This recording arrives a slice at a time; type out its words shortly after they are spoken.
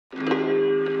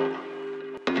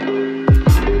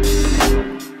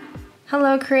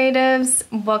Hello creatives,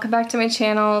 welcome back to my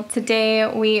channel. Today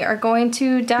we are going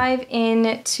to dive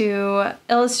into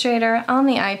Illustrator on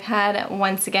the iPad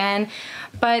once again,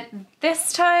 but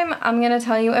this time I'm going to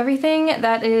tell you everything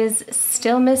that is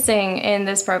still missing in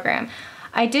this program.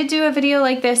 I did do a video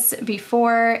like this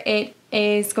before. It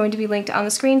is going to be linked on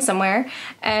the screen somewhere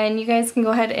and you guys can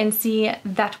go ahead and see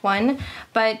that one,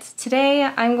 but today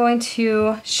I'm going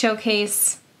to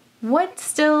showcase what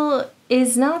still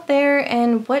is not there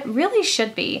and what really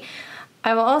should be.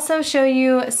 I will also show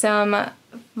you some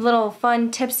little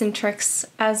fun tips and tricks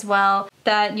as well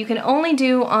that you can only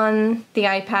do on the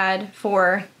iPad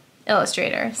for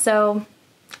Illustrator. So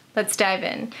let's dive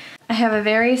in. I have a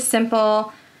very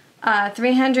simple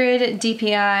 300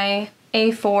 DPI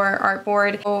A4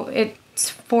 artboard. Oh, it's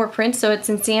for print, so it's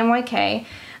in CMYK.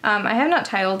 I have not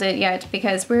titled it yet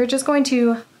because we're just going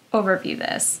to overview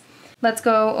this. Let's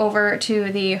go over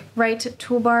to the right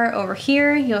toolbar over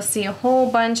here. You'll see a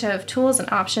whole bunch of tools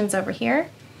and options over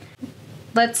here.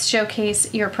 Let's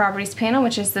showcase your properties panel,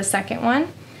 which is the second one.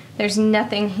 There's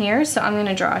nothing here, so I'm going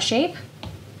to draw a shape.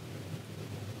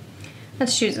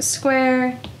 Let's choose a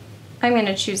square. I'm going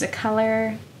to choose a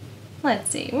color. Let's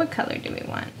see, what color do we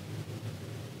want?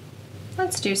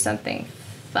 Let's do something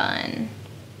fun.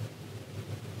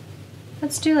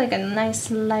 Let's do like a nice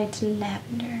light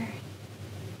lavender.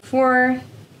 For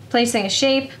placing a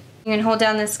shape, you can hold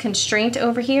down this constraint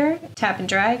over here, tap and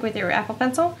drag with your Apple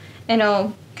Pencil, and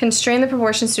it'll constrain the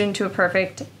proportions into a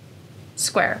perfect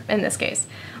square in this case,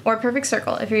 or a perfect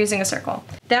circle if you're using a circle.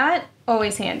 That,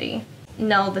 always handy.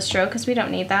 Null the stroke because we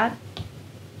don't need that.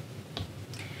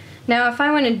 Now if I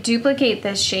want to duplicate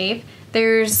this shape,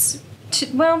 there's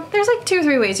like 2 or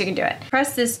 3 ways you can do it.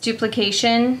 Press this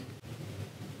duplication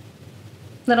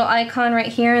little icon right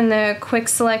here in the quick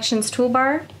selections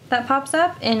toolbar that pops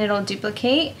up and it'll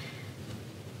duplicate.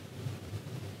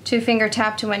 2-finger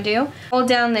tap to undo. Hold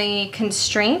down the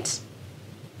constraint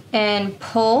and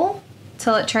pull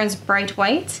till it turns bright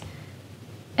white,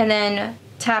 and then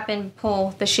tap and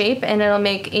pull the shape and it'll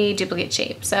make a duplicate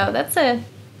shape. So that's a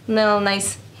little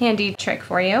nice handy trick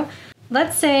for you.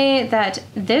 Let's say that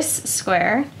this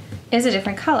square is a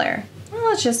different color. Well,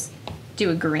 let's just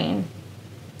do a green.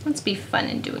 Let's be fun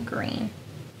and do a green.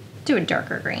 Do a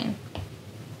darker green.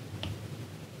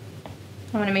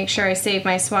 I want to make sure I save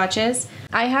my swatches.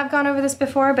 I have gone over this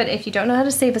before, but if you don't know how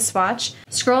to save a swatch,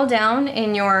 scroll down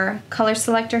in your color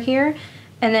selector here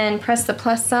and then press the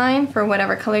plus sign for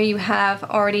whatever color you have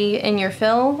already in your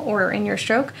fill or in your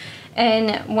stroke.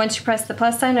 And once you press the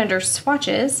plus sign under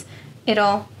swatches,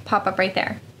 it'll pop up right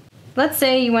there. Let's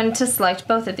say you wanted to select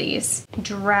both of these.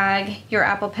 Drag your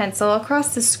Apple Pencil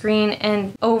across the screen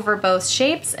and over both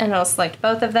shapes and it'll select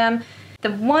both of them.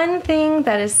 The one thing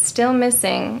that is still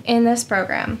missing in this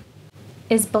program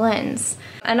is blends.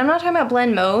 And I'm not talking about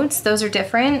blend modes, those are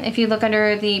different. If you look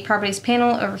under the properties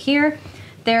panel over here,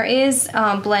 there is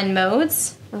blend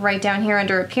modes right down here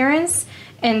under appearance,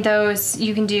 and those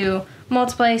you can do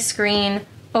multiply screen,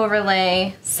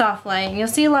 overlay, soft light, and you'll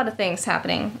see a lot of things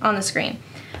happening on the screen.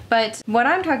 But what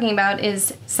I'm talking about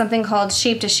is something called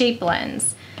shape-to-shape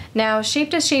blends. Now,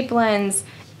 shape-to-shape blends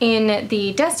in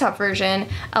the desktop version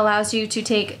allows you to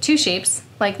take 2 shapes,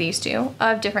 like these two,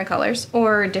 of different colors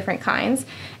or different kinds,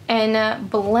 and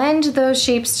blend those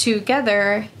shapes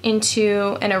together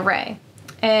into an array.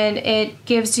 And it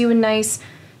gives you a nice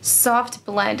soft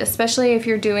blend, especially if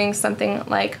you're doing something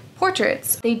like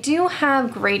portraits. They do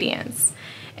have gradients,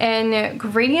 and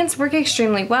gradients work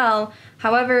extremely well.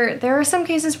 However, there are some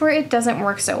cases where it doesn't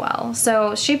work so well.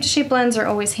 So shape-to-shape blends are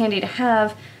always handy to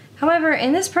have. However,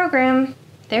 in this program,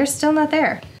 they're still not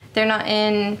there. They're not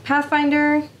in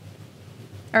Pathfinder,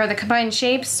 or the combined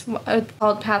shapes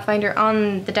called Pathfinder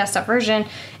on the desktop version.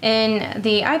 In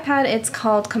the iPad, it's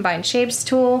called Combined Shapes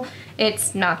tool.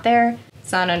 It's not there.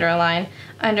 It's not under Align.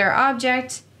 Under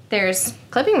Object, there's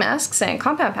clipping masks and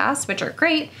compound paths, which are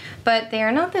great, but they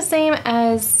are not the same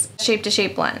as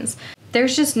shape-to-shape blends.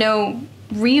 There's just no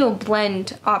real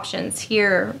blend options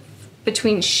here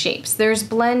between shapes. There's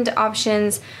blend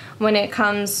options when it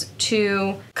comes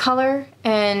to color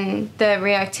and the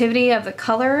reactivity of the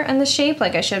color and the shape,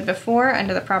 like I showed before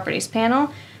under the properties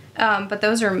panel, but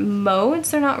those are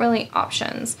modes, they're not really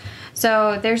options.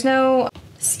 So there's no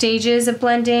stages of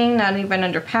blending, not even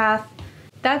under path.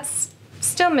 That's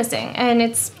still missing, and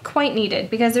it's quite needed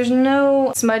because there's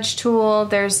no smudge tool,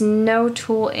 there's no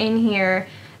tool in here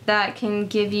that can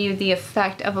give you the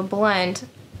effect of a blend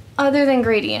other than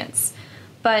gradients.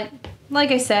 But like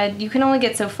I said, you can only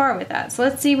get so far with that. So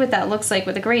let's see what that looks like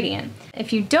with a gradient.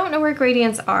 If you don't know where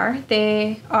gradients are,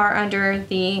 they are under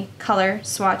the color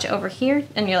swatch over here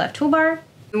in your left toolbar.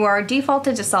 you are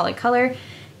defaulted to solid color,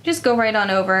 just go right on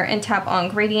over and tap on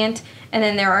gradient, and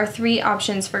then there are 3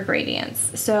 options for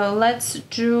gradients. So let's just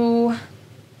do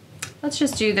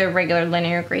the regular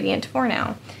linear gradient for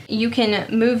now. You can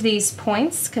move these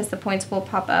points because the points will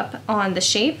pop up on the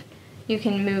shape. You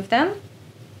can move them.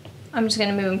 I'm just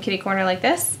gonna move them kitty corner like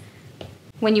this.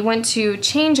 When you want to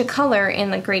change a color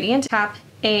in the gradient, tap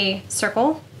a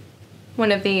circle,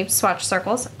 one of the swatch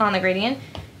circles on the gradient,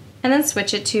 and then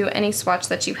switch it to any swatch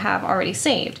that you have already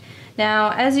saved.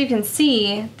 Now, as you can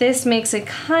see, this makes a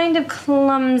kind of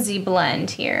clumsy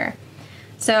blend here.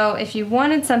 So if you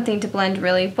wanted something to blend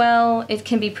really well, it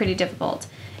can be pretty difficult.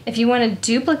 If you want to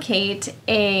duplicate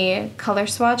a color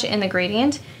swatch in the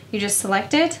gradient, you just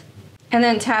select it and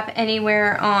then tap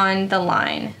anywhere on the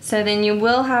line. So then you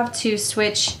will have to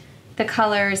switch the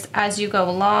colors as you go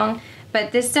along,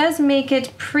 but this does make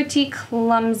it pretty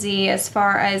clumsy as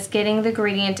far as getting the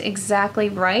gradient exactly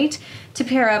right to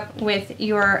pair up with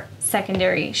your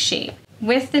secondary shape.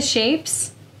 With the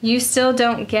shapes, you still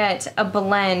don't get a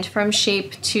blend from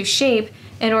shape to shape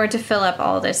in order to fill up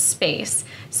all this space.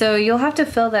 So you'll have to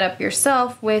fill that up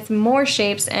yourself with more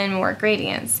shapes and more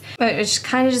gradients. But it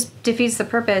kind of just defeats the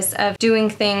purpose of doing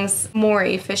things more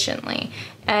efficiently.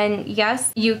 And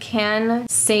yes, you can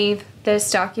save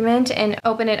this document and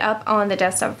open it up on the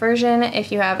desktop version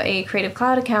if you have a Creative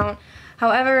Cloud account.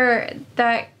 However,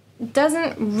 that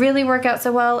doesn't really work out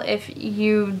so well if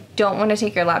you don't want to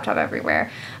take your laptop everywhere.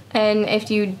 And if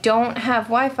you don't have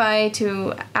Wi-Fi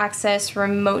to access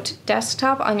remote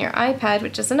desktop on your iPad,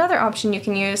 which is another option you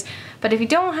can use, but if you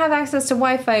don't have access to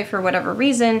Wi-Fi for whatever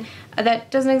reason, that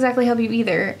doesn't exactly help you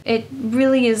either. It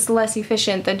really is less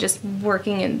efficient than just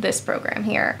working in this program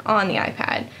here on the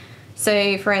iPad.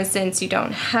 Say, for instance, you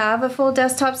don't have a full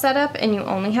desktop setup and you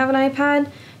only have an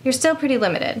iPad, you're still pretty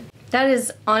limited. That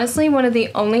is honestly one of the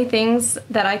only things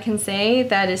that I can say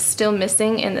that is still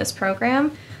missing in this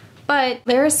program. But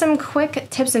there are some quick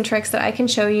tips and tricks that I can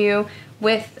show you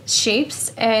with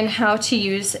shapes and how to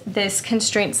use this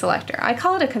constraint selector. I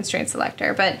call it a constraint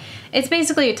selector, but it's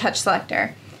basically a touch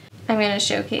selector. I'm going to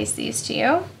showcase these to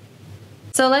you.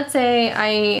 So let's say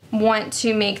I want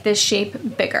to make this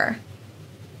shape bigger.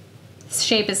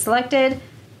 Shape is selected,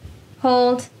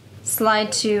 hold,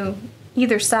 slide to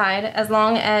either side. As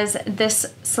long as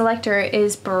this selector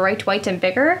is bright white and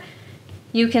bigger,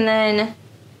 you can then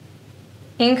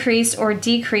increase or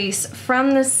decrease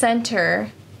from the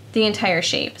center the entire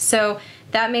shape. So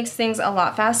that makes things a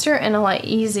lot faster and a lot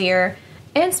easier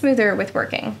and smoother with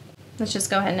working. Let's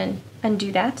just go ahead and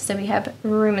undo that so we have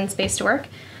room and space to work.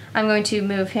 I'm going to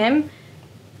move him.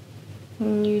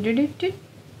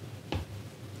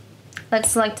 Let's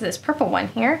select this purple one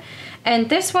here. And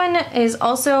this one is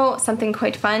also something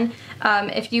quite fun.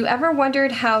 If you ever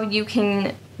wondered how you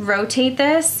can rotate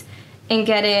this and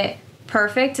get it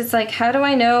perfect, it's like, how do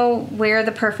I know where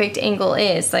the perfect angle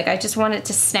is? Like, I just want it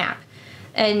to snap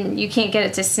and you can't get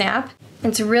it to snap.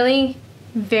 It's really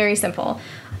very simple.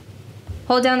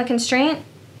 Hold down the constraint,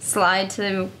 slide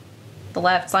to the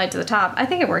left, slide to the top. I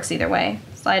think it works either way.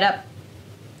 Slide up.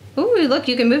 Ooh, look,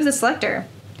 you can move the selector.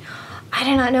 I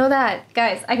did not know that.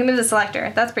 Guys, I can move the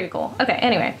selector. That's pretty cool. Okay,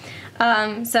 anyway.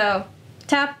 So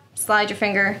tap, slide your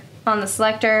finger on the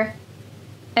selector,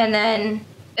 and then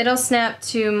it'll snap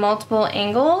to multiple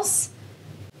angles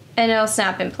and it'll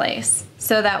snap in place.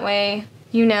 So that way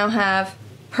you now have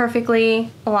perfectly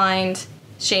aligned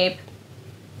shape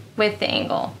with the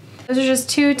angle. Those are just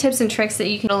 2 tips and tricks that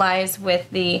you can utilize with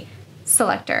the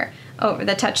selector,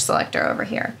 the touch selector over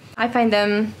here. I find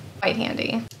them quite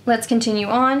handy. Let's continue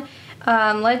on.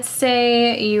 Let's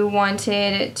say you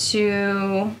wanted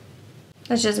to,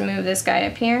 let's just move this guy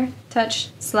up here, touch,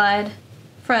 slide,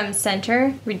 from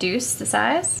center, reduce the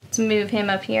size. Let's move him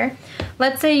up here.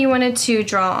 Let's say you wanted to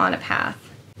draw on a path.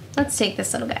 Let's take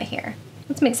this little guy here.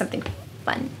 Let's make something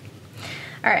fun.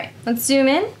 All right, let's zoom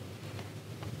in.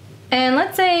 And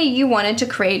let's say you wanted to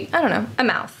create, I don't know, a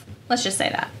mouth. Let's just say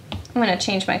that. I'm gonna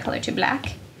change my color to black.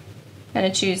 I'm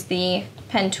gonna choose the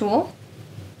pen tool,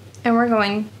 and we're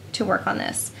going to work on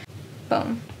this.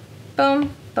 Boom,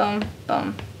 boom, boom,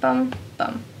 boom, boom,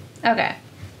 boom. Okay,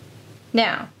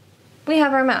 now, we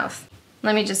have our mouth.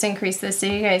 Let me just increase this so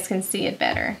you guys can see it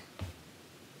better.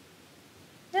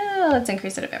 Oh, let's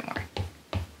increase it a bit more.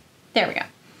 There we go.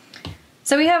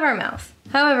 So we have our mouth.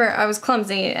 However, I was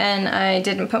clumsy and I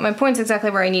didn't put my points exactly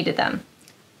where I needed them.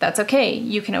 That's okay,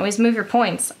 you can always move your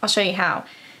points. I'll show you how.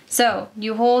 So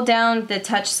you hold down the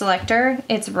touch selector,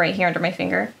 it's right here under my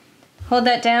finger. Hold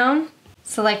that down,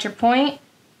 select your point,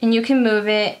 and you can move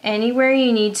it anywhere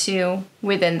you need to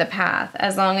within the path,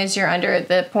 as long as you're under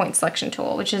the point selection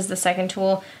tool, which is the second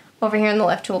tool over here in the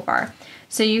left toolbar.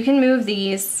 So you can move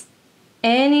these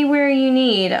anywhere you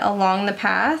need along the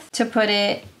path to put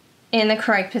it in the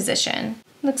correct position.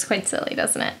 Looks quite silly,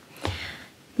 doesn't it?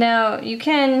 Now you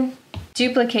can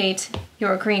duplicate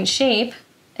your green shape,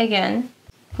 again,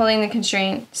 holding the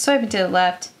constraint, swiping to the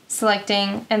left,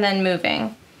 selecting, and then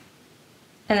moving.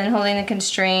 And then holding the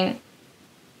constraint,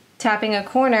 tapping a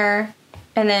corner,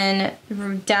 and then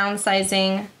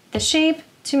downsizing the shape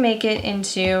to make it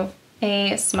into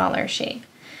a smaller shape.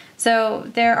 So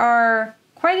there are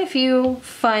quite a few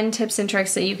fun tips and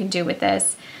tricks that you can do with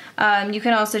this. You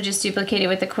can also just duplicate it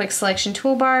with the quick selection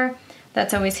toolbar.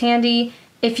 That's always handy.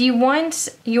 If you want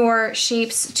your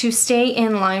shapes to stay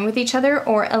in line with each other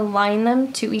or align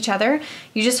them to each other,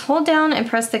 you just hold down and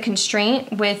press the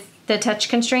constraint with the touch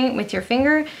constraint with your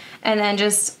finger, and then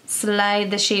just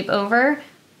slide the shape over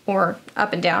or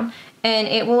up and down, and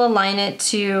it will align it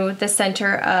to the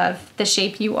center of the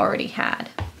shape you already had.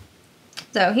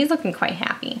 So he's looking quite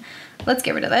happy. Let's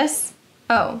get rid of this.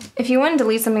 Oh, if you want to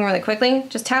delete something really quickly,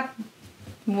 just tap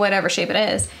whatever shape it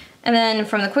is, and then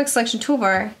from the quick selection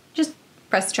toolbar, just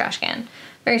press the trash can.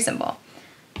 Very simple.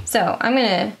 So I'm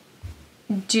gonna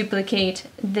duplicate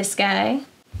this guy.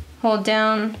 Hold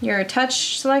down your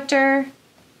touch selector,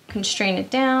 constrain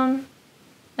it down,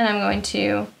 and I'm going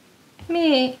to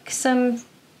make some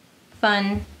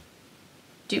fun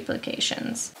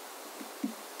duplications.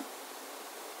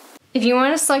 If you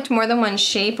want to select more than one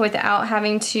shape without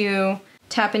having to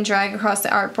tap and drag across the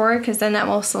artboard, because then that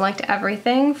will select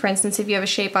everything. For instance, if you have a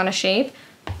shape on a shape,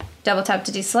 double tap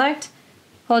to deselect,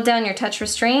 hold down your touch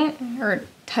restraint or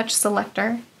touch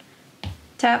selector,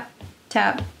 tap,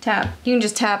 tap, tap. You can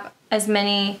just tap as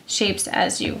many shapes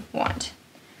as you want.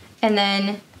 And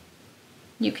then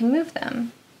you can move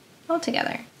them all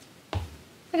together.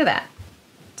 Look at that.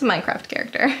 It's a Minecraft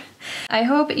character. I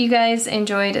hope you guys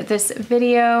enjoyed this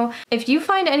video. If you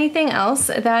find anything else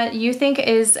that you think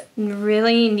is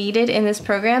really needed in this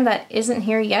program that isn't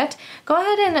here yet, go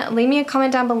ahead and leave me a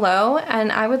comment down below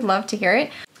and I would love to hear it.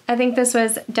 I think this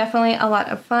was definitely a lot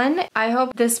of fun. I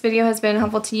hope this video has been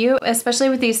helpful to you, especially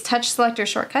with these touch selector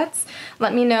shortcuts.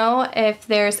 Let me know if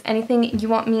there's anything you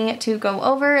want me to go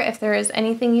over, if there is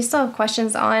anything you still have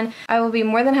questions on. I will be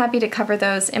more than happy to cover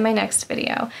those in my next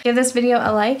video. Give this video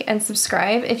a like and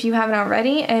subscribe if you haven't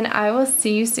already, and I will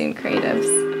see you soon,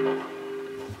 creatives.